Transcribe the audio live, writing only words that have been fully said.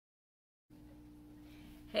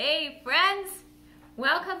Hey friends,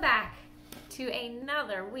 welcome back to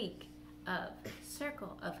another week of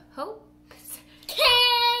Circle of Hope.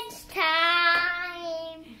 Kids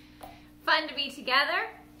time! Fun to be together.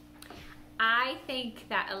 I think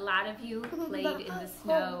that a lot of you played in the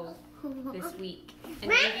snow this week and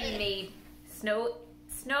maybe made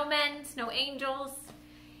snowmen, snow angels,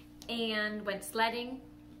 and went sledding.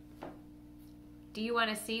 Do you want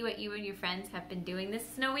to see what you and your friends have been doing this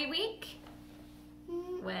snowy week?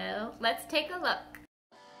 Well, let's take a look.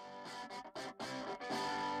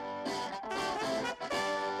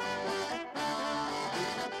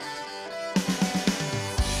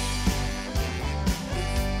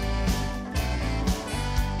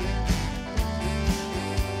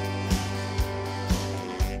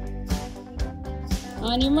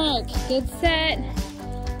 On your mark, get set,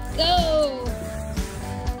 go!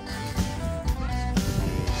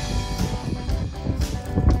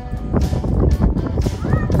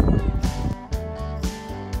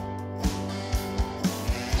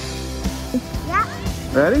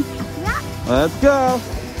 Ready? Yeah. Let's go.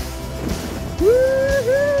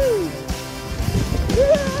 Woo-hoo!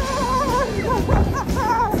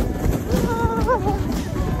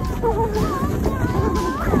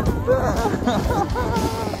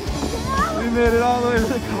 We made it all the way to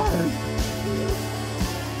the car.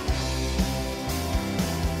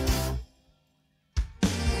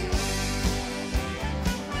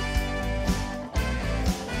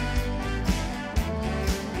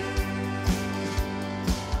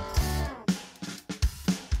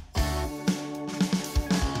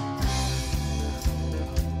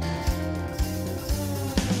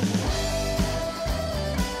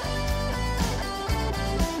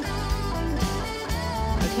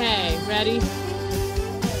 Okay, ready?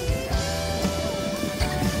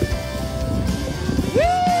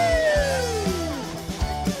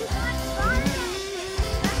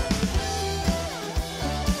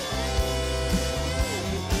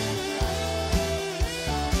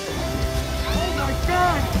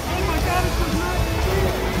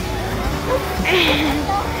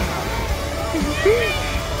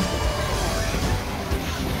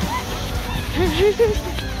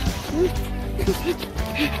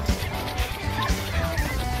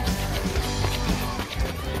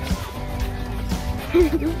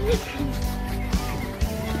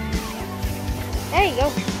 There you go.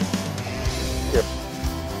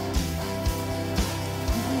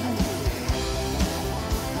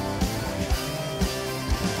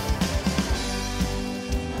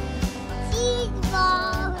 Cheese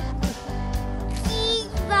balls.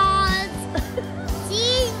 Cheese balls.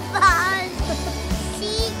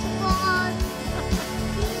 Cheese balls.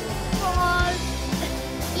 Cheese balls.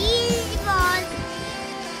 Cheese balls.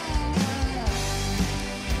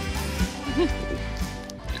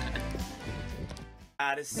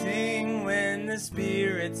 Gotta sing when the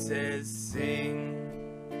Spirit says sing.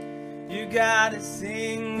 You gotta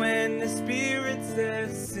sing when the Spirit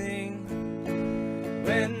says sing.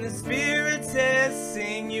 When the Spirit says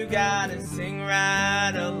sing, you gotta sing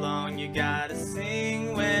right along. You gotta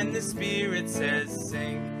sing when the Spirit says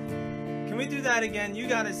sing. Can we do that again? You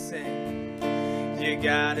gotta sing. You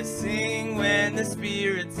gotta sing when the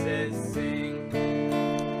Spirit says sing.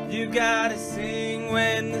 You gotta sing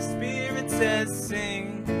when the Spirit says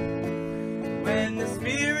sing. When the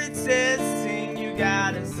Spirit says sing, you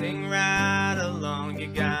gotta sing right along. You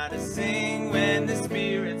gotta sing when the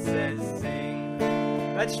Spirit says sing.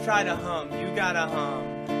 Let's try to hum. You gotta hum.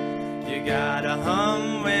 You gotta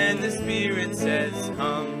hum when the Spirit says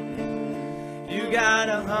hum. You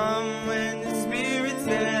gotta hum when the Spirit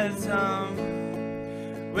says hum.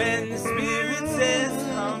 When the Spirit says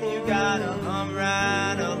hum, you gotta hum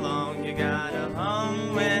right along. You gotta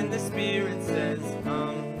hum when the Spirit says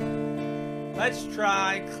hum. Let's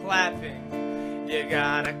try clapping. You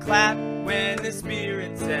gotta clap when the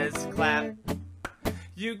Spirit says clap.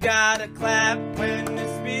 You gotta clap when the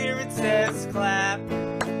Spirit says clap.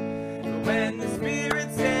 When the Spirit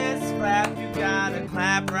says clap, you gotta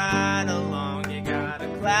clap right along. You gotta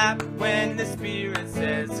clap when the Spirit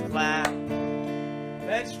says clap.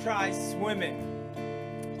 Let's try swimming.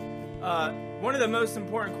 One of the most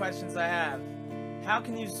important questions I have, how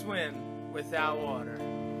can you swim without water?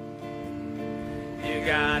 You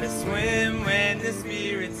gotta swim when the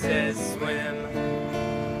Spirit says swim.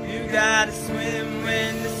 You gotta swim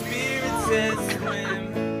when the Spirit says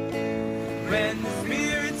swim. When the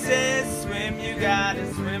Spirit says swim, you gotta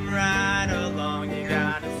swim right along. You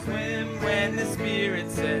gotta swim when the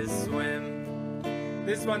Spirit says swim.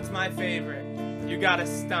 This one's my favorite. You gotta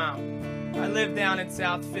stomp. I live down in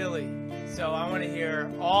South Philly, so I want to hear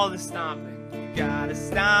all the stomping. gotta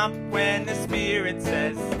stomp when the Spirit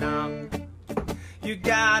says stomp. You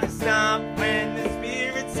gotta stomp when the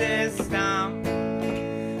Spirit says stomp.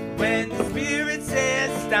 When the Spirit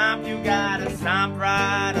says stomp, you gotta stomp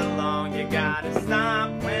right along. You gotta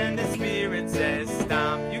stomp when the Spirit says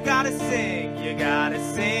stomp. You gotta sing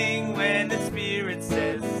when the Spirit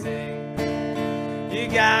says sing. You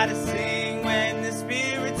gotta sing when the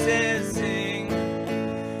Spirit says sing.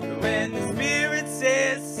 When the Spirit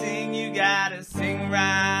says sing, you gotta sing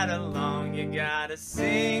right along. You gotta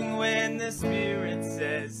sing when